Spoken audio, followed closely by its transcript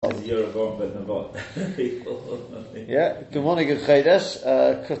You're a bomb, but not Yeah, good morning, good Chodesh.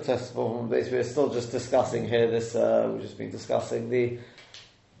 We're still just discussing here this, we've just been discussing the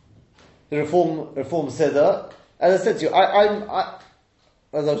reform Siddur. As I said to you,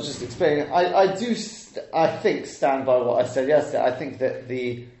 as I was just explaining, I think stand by what I said yesterday. I think that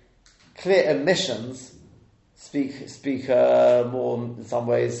the clear omissions speak more in some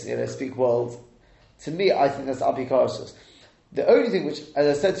ways, speak world. To me, I think that's apikoros. The only thing which,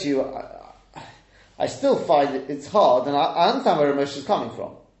 as I said to you, I still find it's hard, and I understand where Ramesh is coming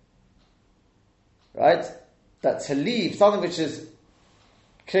from. Right? That to leave something which is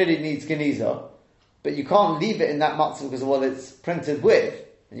clearly needs Geniza, but you can't leave it in that matzah because of what it's printed with,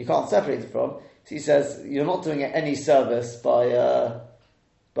 and you can't separate it from. So he says you're not doing it any service by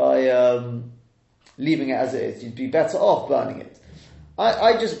leaving it as it is. You'd be better off burning it.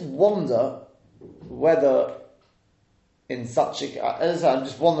 I just wonder whether in such a, as I'm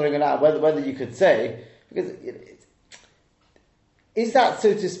just wondering aloud whether you could say, because is that,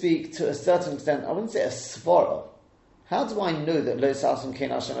 so to speak, to a certain extent, I wouldn't say a svara. How do I know that lo sasum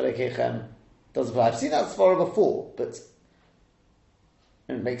kein Hashem Elokeichem does apply? I've seen that svara before, but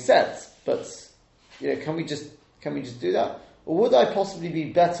it makes sense. But can we just do that, or would I possibly be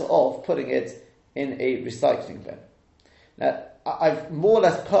better off putting it in a recycling bin? Now, I've more or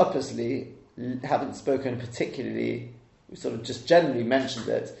less purposely haven't spoken particularly. We sort of just generally mentioned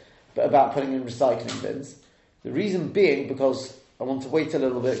it, but about putting in recycling bins. The reason being because I want to wait a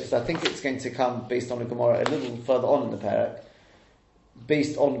little bit, because I think it's going to come based on a Gemara a little further on in the parak,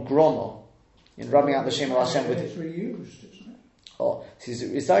 based on Groma, in rubbing out the Shem of Hashem with. It's reused, isn't it? Oh, see, so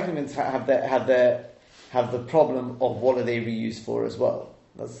recycling bins have the problem of what are they reused for as well.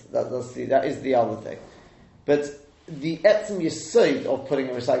 That is the other thing. But the etzem yesod of putting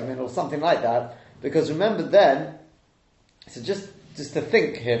a recycling bin or something like that, because remember then. So just to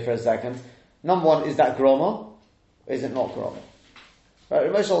think here for a second, number one, is that groma? Or is it not groma? Right,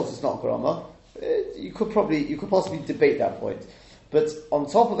 Ramesh holds it's not groma. You could possibly debate that point. But on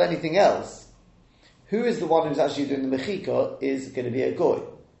top of anything else, who is the one who's actually doing the mechika is going to be a goy.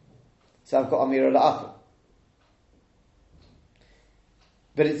 So I've got Amira La'akum.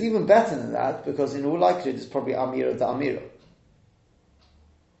 But it's even better than that, because in all likelihood it's probably Amira the Amira.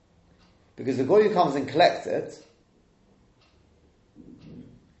 Because the goy who comes and collects it,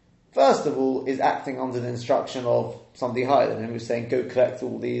 first of all, is acting under the instruction of somebody higher than him, who's saying, go collect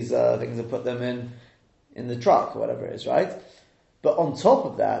all these things and put them in the truck, or whatever it is, right? But on top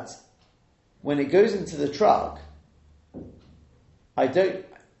of that, when it goes into the truck,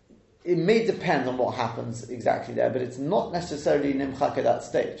 it may depend on what happens exactly there, but it's not necessarily nimchak at that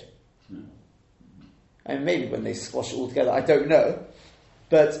stage. And maybe when they squash it all together, I don't know.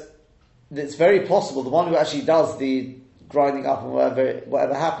 But it's very possible the one who actually does the grinding up and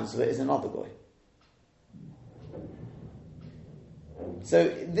whatever happens to it is another goy. So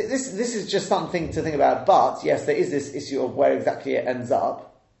this is just something to think about. But yes, there is this issue of where exactly it ends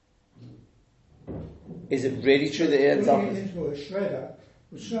up. Is it really true that it ends up into a shredder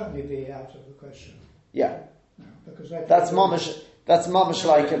would certainly be out of the question. Yeah, no, because that's mamish. That's mamish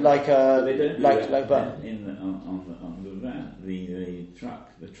like burn. On the van,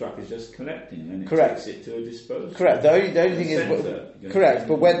 the truck is just collecting, and it Correct. takes it to a disposal. Correct. The only thing is correct.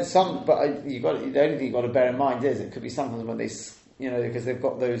 But when the only thing you've got to bear in mind is it could be sometimes when they because they've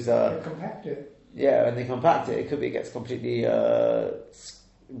got those they compact it. Yeah, when they compact it, it could be it gets completely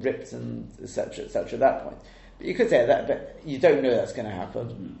ripped and etc. at that point. But you could say that, but you don't know that's going to happen.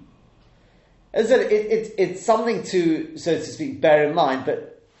 Mm. As I said, it's something to, so to speak, bear in mind,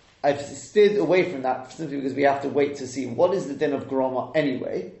 but I've steered away from that simply because we have to wait to see what is the din of Groma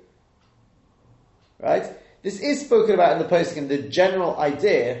anyway. Right? This is spoken about in the posting, the general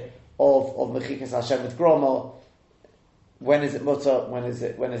idea of Mechikas Hashem with Groma. When is it mutter? When is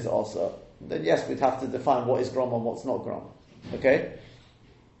it also? Then yes, we'd have to define what is Groma and what's not Groma. Okay?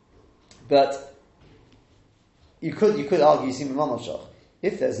 But you could argue you see Mamanoshach.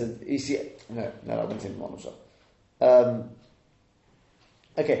 If there's I wouldn't say Mamanoshach.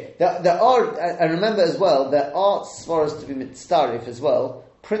 Okay, there are, and remember as well, there are svaras to be mitzarif as well.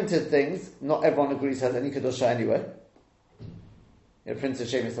 Printed things, not everyone agrees has any kedusha anyway. Printed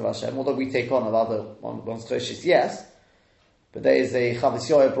shemis of Hashem, although we take on of other ones choshis, yes. But there is a Chavis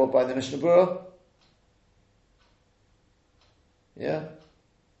Yoel brought by the Mishnah Berurah. Yeah.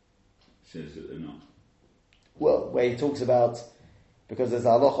 Says that they're not. Well, where he talks about, because there's a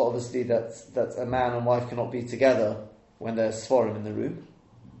halacha obviously that a man and wife cannot be together when there's svarim in the room.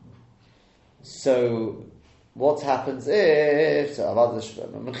 So what happens if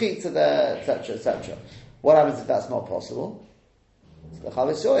mechitza there, etc., etc.? What happens if that's not possible? So the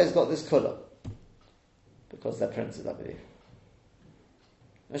Chavis Yoy has got this kula because they're printed, I believe.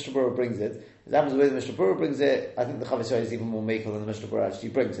 Mishnah Berurah brings it. As happens with Mishnah Berurah brings it, I think the Chavis Yoy is even more mekel than the Mishnah Berurah actually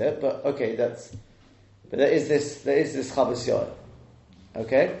brings it. But okay, but there is this Chavis Yoy.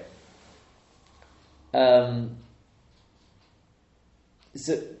 Okay.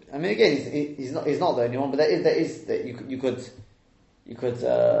 So I mean, again, he's not the only one, but there is that you could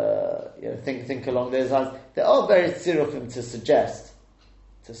think along those lines. There are various tzirufim to suggest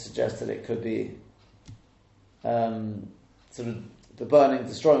that it could be sort of the burning,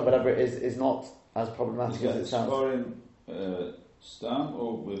 destroying, whatever it is not as problematic as it sounds. Is that stam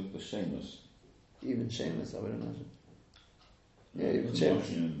or with the shameless? Even shameless, I would imagine. Yeah, even shameless.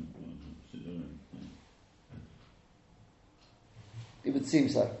 It would seem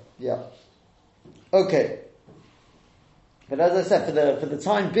so. Yeah. Okay. But as I said, for the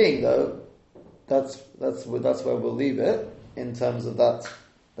time being, though, that's where we'll leave it in terms of that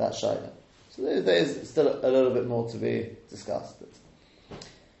shayla. So there is still a little bit more to be discussed.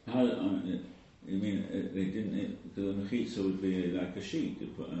 How? You mean they didn't? The mechitza would be like a sheet.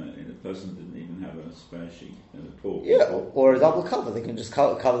 And the person didn't even have a spare sheet. Or a double cover. They can just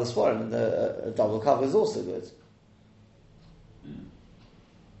cover the svarim, and a double cover is also good.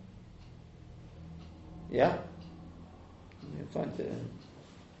 Yeah. You find it.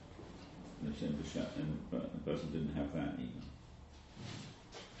 And the person didn't have that either.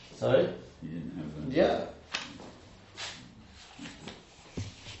 Sorry? He didn't have that. Yeah.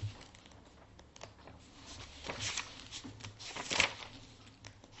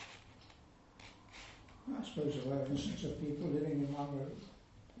 I suppose there were instances of people living in one room.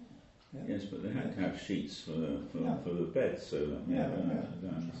 Yeah. Yes, but they had to have sheets for the bed, so that I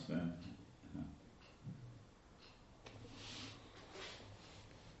don't understand.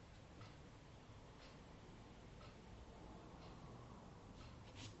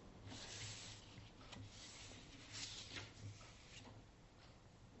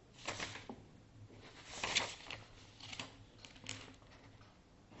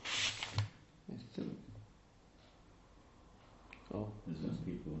 There's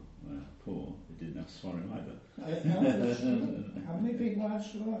people poor who didn't have svarim either. How many people have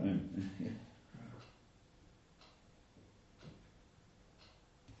sworn?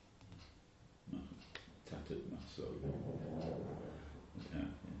 Tattered muscle. Yeah.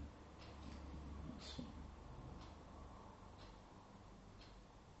 That's fine.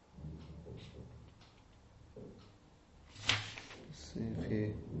 Let's see if he.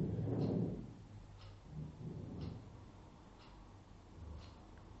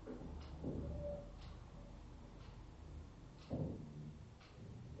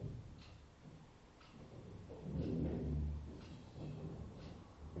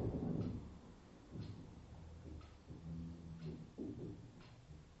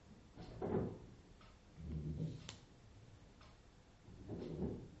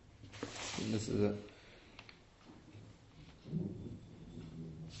 This is it.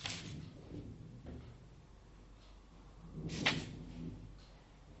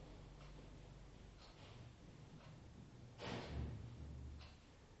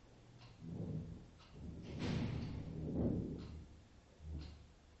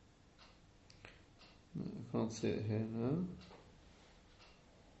 I can't see it here now.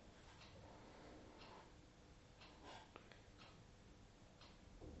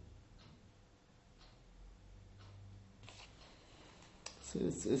 So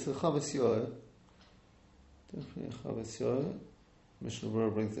it's a Chavis Yoel. Definitely a Chavis Yoel. Mishnah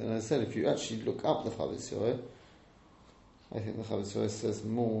Berurah brings it. And as I said, if you actually look up the Chavis Yoel, I think the Chavis Yoel says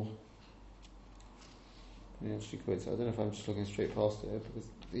more. He actually quotes it. I don't know if I'm just looking straight past it, because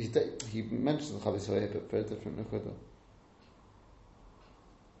he mentions the Chavis Yoel, but very different Nakuda.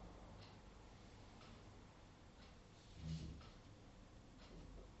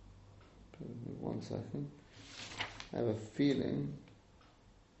 Give me 1 second. I have a feeling.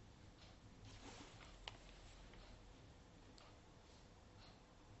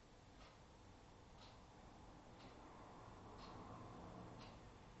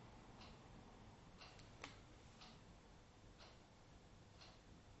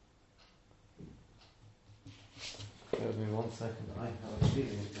 Give me 1 second. I have a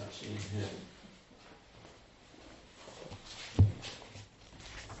feeling it's actually in here.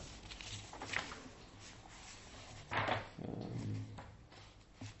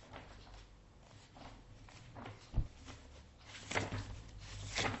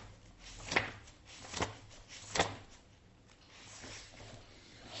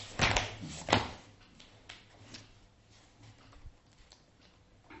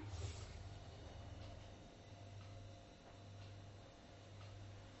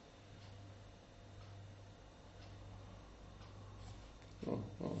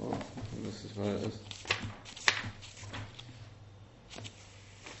 This is where it is.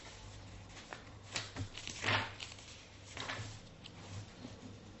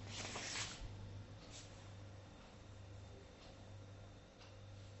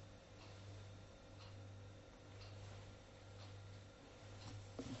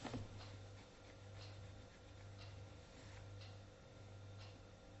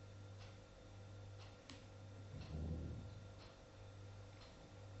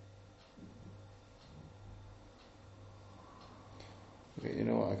 Okay, you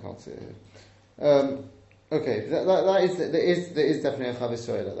know what? I can't see it here. Okay, there is definitely a Chavis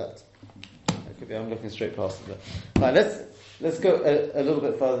Soil like that. It could be, I'm looking straight past it. Right, let's go a little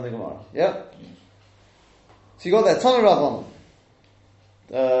bit further in the Gemara. Yeah. So you got there Tana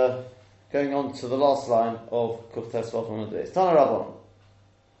Rabban. Going on to the last line of Kuf Tesvav on the days. Tana Rabban.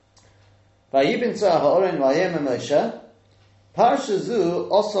 Vayibin Tzah Ha'oren Vayem Moshe. Parsha Zu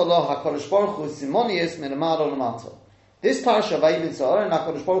Osalo HaKadosh Baruch Hu Simonius Min Amaro Lamato. This parsha of Vayibin Tzah and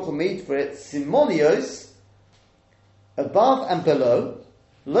HaKadosh Baruch Hu made for it Simonios above and below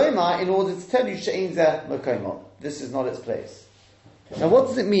Loma in order to tell you She'ein Zeh Mekomo. This is not its place. Now what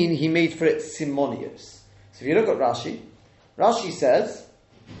does it mean he made for it Simonios? So if you look at Rashi says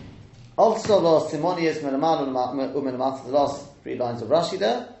also lo Simonios Min Amaro Lamato, the last 3 lines of Rashi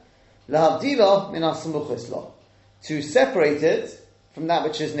there, Lahavdilo Min HaSamuchos Lo, to separate it from that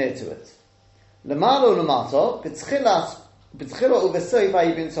which is near to it. Lemalo lemato, b'tchila uvesoi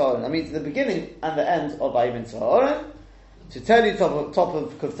vayibin tzaharen. That means the beginning and the end of vayibin tzaharen. To tell you top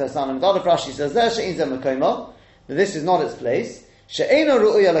of Kuf Tesanim, the other Rashi says there she'ein zeh mekomo, that this is not its place. She'eino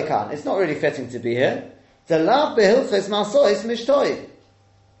ru'uya lekan. It's not really fitting to be here. Zelav behilches masois mishtoi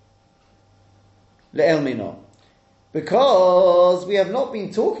le'elmino, because we have not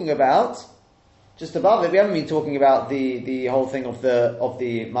been talking about just above it. We haven't been talking about the whole thing of the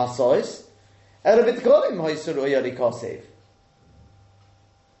masois. It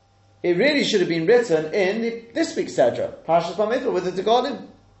really should have been written in this week's Sedra, Parshas Bamidbar with the Degolim,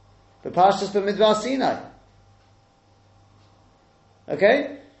 but Parshas Bamidbar Sinai.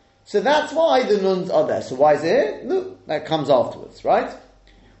 Okay? So that's why the nuns are there. So why is it here? No, that comes afterwards, right?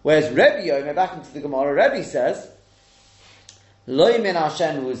 Whereas Rebbe Yomer, back into the Gemara, Rebbe says, Lo min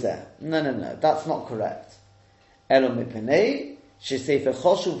Hashem hu zeh. No, that's not correct. Elo mipnei shesefer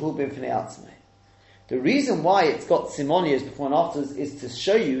choshuv hu b'pnei atzmei. The reason why it's got Simonios before and afterwards is to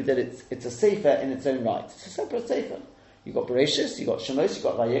show you that it's a sefer in its own right. It's a separate sefer. You've got Bereshis, you've got Shemos, you've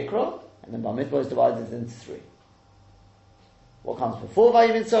got Vayikra, and then Bamidbar is divided into 3. What comes before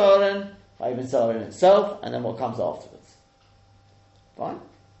Vayibin Tzaharen itself, and then what comes afterwards. Fine?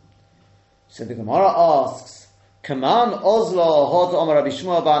 So the Gemara asks, Kaman Ozla Hod Omar Rabbi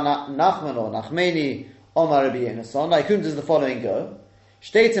Shmuel Bar Nachman or Nachmeni Omar Rabbi Yonason. Like whom does the following go?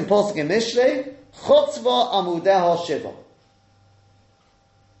 States in Posuk in Mishlei, Chotzva Amudeha Shiva.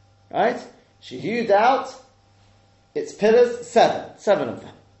 Right? She hewed out its pillars, 7 of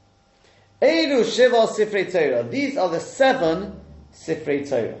them. Eilu Shiva Sifrei Torah. These are the 7 Sifrei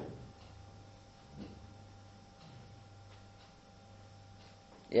Torah.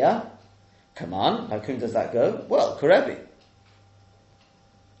 Yeah? Come on, how whom does that go? Well, Rebbe.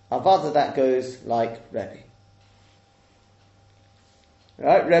 Avada that goes like Rebbe.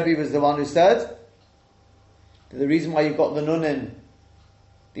 Right? Rebbe was the one who said that the reason why you've got the nunin,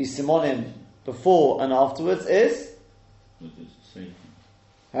 these simonim, before and afterwards is? Because it's a sefer.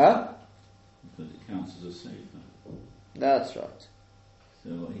 Huh? Because it counts as a sefer. That's right.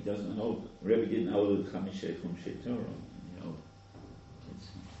 So he doesn't hold, Rebbe didn't hold the Chamishei from Shetorah.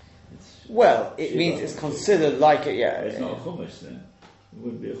 Well, it means it's considered like it, yeah. It's not a chumash then. It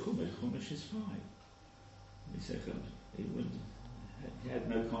wouldn't be a chumash. Chumash is 5. He had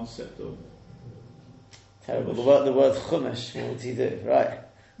no concept of. Terrible. The word chumash. What would he do? Right.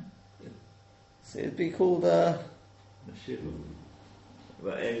 So it'd be called the shiva.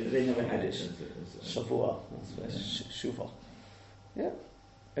 But they never had it. Shavua. Shuva. Yeah.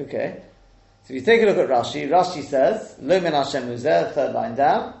 Okay. So if you take a look at Rashi says, Lo min Hashem uzeh, 3rd line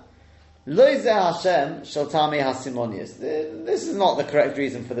down. Lo zeh Hashem shel tamei hasimonius. This is not the correct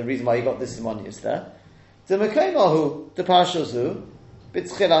reason for the reason why you got this simonius there. The mekaymahu, the parshozu,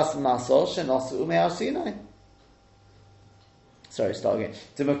 b'tchilas maso shenosu me'ar Sinai. Sorry, start again.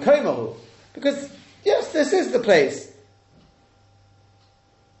 The mekaymahu, because yes, this is the place.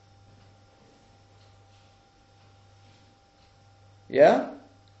 Yeah?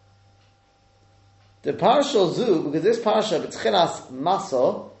 The parsha zu, because this parsha b'tchilas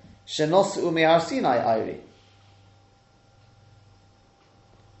maso shenosu me'ar Sinai ayri.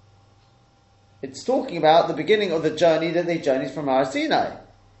 it's talking about the beginning of the journey that they journeyed from Har Sinai.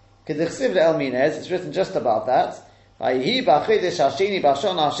 K'dichsiv le'el minez, it's written just about that. Vayihi b'achodesh hasheni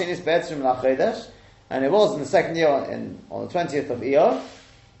b'ashon hashenis be'etzrim l'chodesh, and it was in the second year on the 20th of Iyar.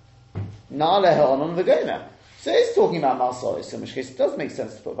 Na'aleh ha'onon v'gomer. So it's talking about Masoris, so in which case it does make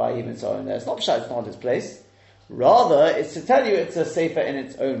sense to put Vayihi Mitzvah in there. It's not Pshat, it's not its place. Rather, it's to tell you it's a sefer in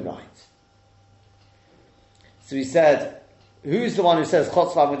its own right. So he said, who's the one who says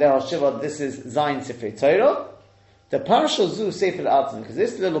Chotz v'amudei ha'shiva? This is Zayin Sifrei Torah. The parsha zu sefer atzim, because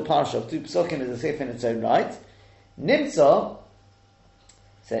this little parsha of 2 psukim is a sefer in its own right. Nimtza,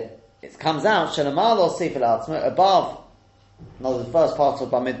 so it comes out Shelamar lo sefer atzim above. Now the first part of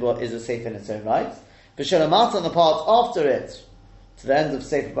Bamidbar is a sefer in its own right. But Shelamar on the part after it, to the end of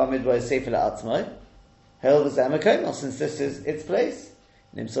sefer Bamidbar is sefer atzim. Hell v'zeh, since this is its place.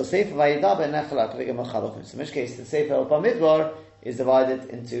 Nimtza sefer vayidaber nechel ha'kligim ha'chalokim. So in which case the sefer of Bamidbar is divided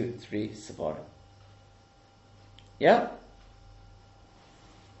into 3 sefarim. Yeah?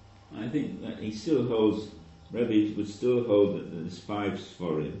 I think that he still holds, Rebbe would still hold that there's 5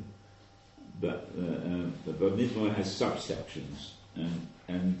 Sforim, but Bamidbar has subsections,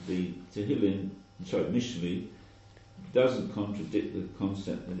 and the Tehillim, Mishli, doesn't contradict the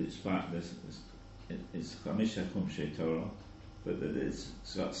concept that it's Chamisha Chumshei Torah, but that it's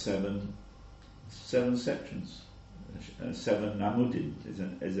got 7 sections, 7 Namudim,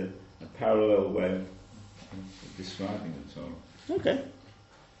 is a parallel way of describing the Torah. Okay.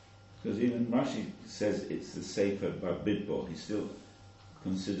 Because even Rashi says it's the Sefer Bamidbar, he still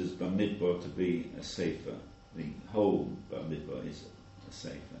considers Bamidbar to be a Sefer. The whole Bamidbar is a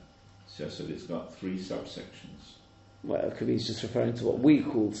Sefer. It's just that it's got 3 subsections. Well, it could be just referring to what we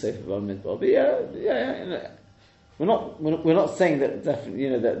call Sefer Bamidbar. But yeah. We're not saying that definitely,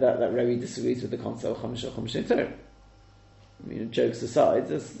 that Rebbe disagrees with the concept of Chamisha Torah. I mean, jokes aside,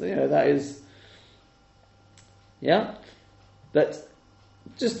 that is. Yeah? But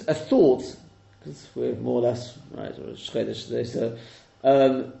just a thought, because we're more or less, right, or Shchedesh today, so,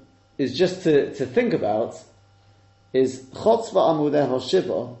 is just to think about, is Chotz v'amudei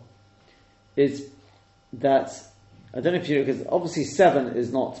ha'shiva, is that, I don't know if you know, because obviously 7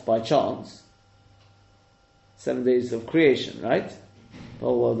 is not by chance, 7 days of creation, right? The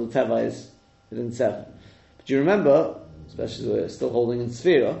whole world of Teva is within 7. But you remember, especially we're still holding in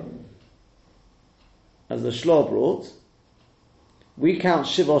Sphira, as the Shloh brought, we count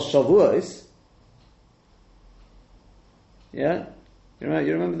Shiva Shavuos. Yeah? You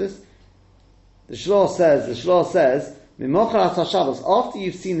remember this? The Shloh says, Mimocharat HaShavos, after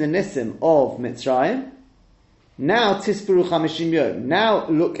you've seen the Nisim of Mitzrayim, now Tisperu Chamishim Yom. Now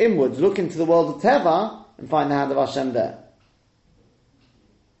look inwards, look into the world of Teva, and find the hand of Hashem there.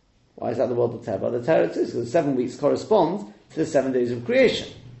 Why is that the world of Teva? The Torah says, because 7 weeks correspond to the 7 days of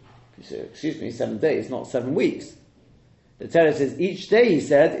creation. Excuse me, 7 days, not 7 weeks. The Torah says each day, he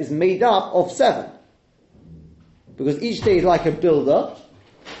said, is made up of 7. Because each day is like a builder.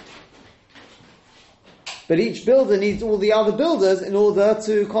 But each builder needs all the other builders in order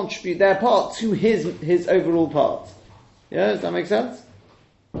to contribute their part to his overall part. Yeah, does that make sense?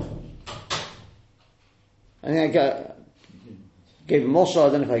 I think I gave a Moshe, I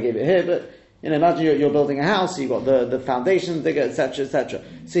don't know if I gave it here, but imagine you're building a house, you've got the foundation digger, etc., etc.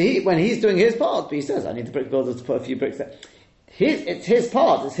 So when he's doing his part, he says, I need the brick builder to put a few bricks there. It's his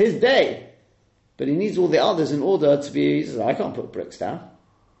part, it's his day. But he needs all the others in order to be, he says, I can't put bricks down.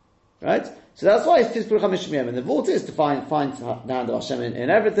 Right? So that's why it's Tisperu Chamishim Yom. And the vault is to find the hand of Hashem in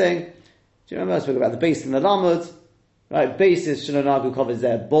everything. Do you remember I spoke about the base in the Lamed? Right? Base is Shilanagu Kov is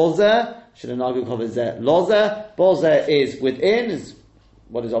there Bozer, Shilanagu Kov is there Lozer. Bozer is within, is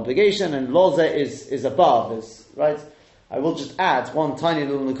what is obligation, and Lozer is above, right? I will just add one tiny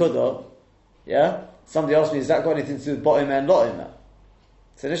little Nakudah. Yeah? Somebody asked me, has that got anything to do with Bo'im and Lo'im?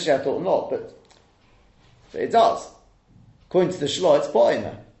 So initially I thought not, but it does. According to the Shloh, it's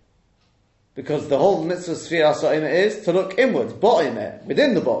Bo'im. Because the whole mitzvah Sfira Sa'ima is to look inwards, Bo'im,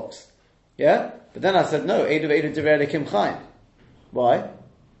 within the box. Yeah? But then I said, no, Eidu Divrei Elokim Chaim. Why?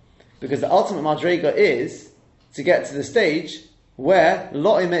 Because the ultimate Madrega is to get to the stage where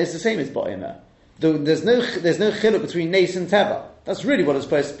Lo'im is the same as Bo'im. There's no chiluk between Nes and Teva. That's really what a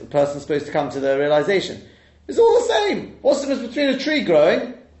person's supposed to come to the realization. It's all the same. What's the difference between a tree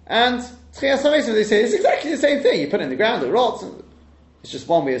growing and Tchias HaMesim? They say it's exactly the same thing. You put it in the ground, it rots. It's just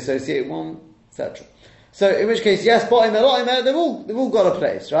one we associate one, etc. So in which case, yes, Bo'im, Lo'im, they've all got a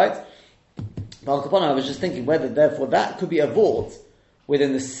place, right? But I was just thinking whether therefore that could be a vault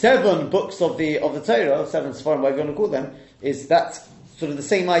within the 7 books of the Torah, 7 Sforim, whatever you want to call them, is that sort of the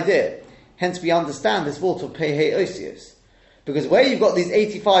same idea. Hence we understand this vault of Pehei Osius. Because where you've got these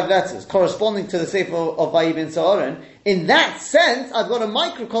 85 letters corresponding to the Sefer of Vayi bin Sa'aron, in that sense, I've got a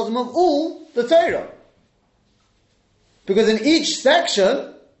microcosm of all the Torah. Because in each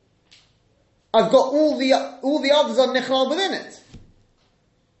section, I've got all the others are nichlal within it.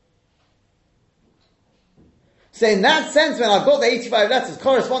 So in that sense, when I've got the 85 letters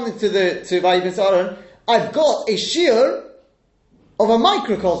corresponding to Vayi bin Sa'aron, I've got a shiur of a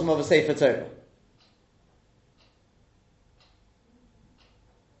microcosm of a Sefer Torah.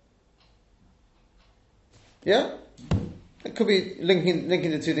 Yeah? It could be linking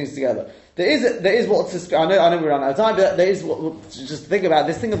the two things together. There is what I know we run out of time, but there is what just think about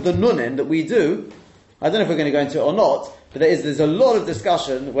this thing of the nunin that we do. I don't know if we're going to go into it or not, but there's a lot of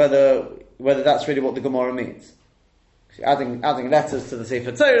discussion whether that's really what the Gemara means. Adding letters to the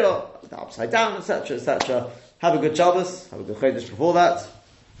Sefer Torah, upside down, etc., etc. Have a good Shabbos, have a good Chodesh before that,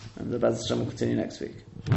 and the B'ez Hashem will continue next week.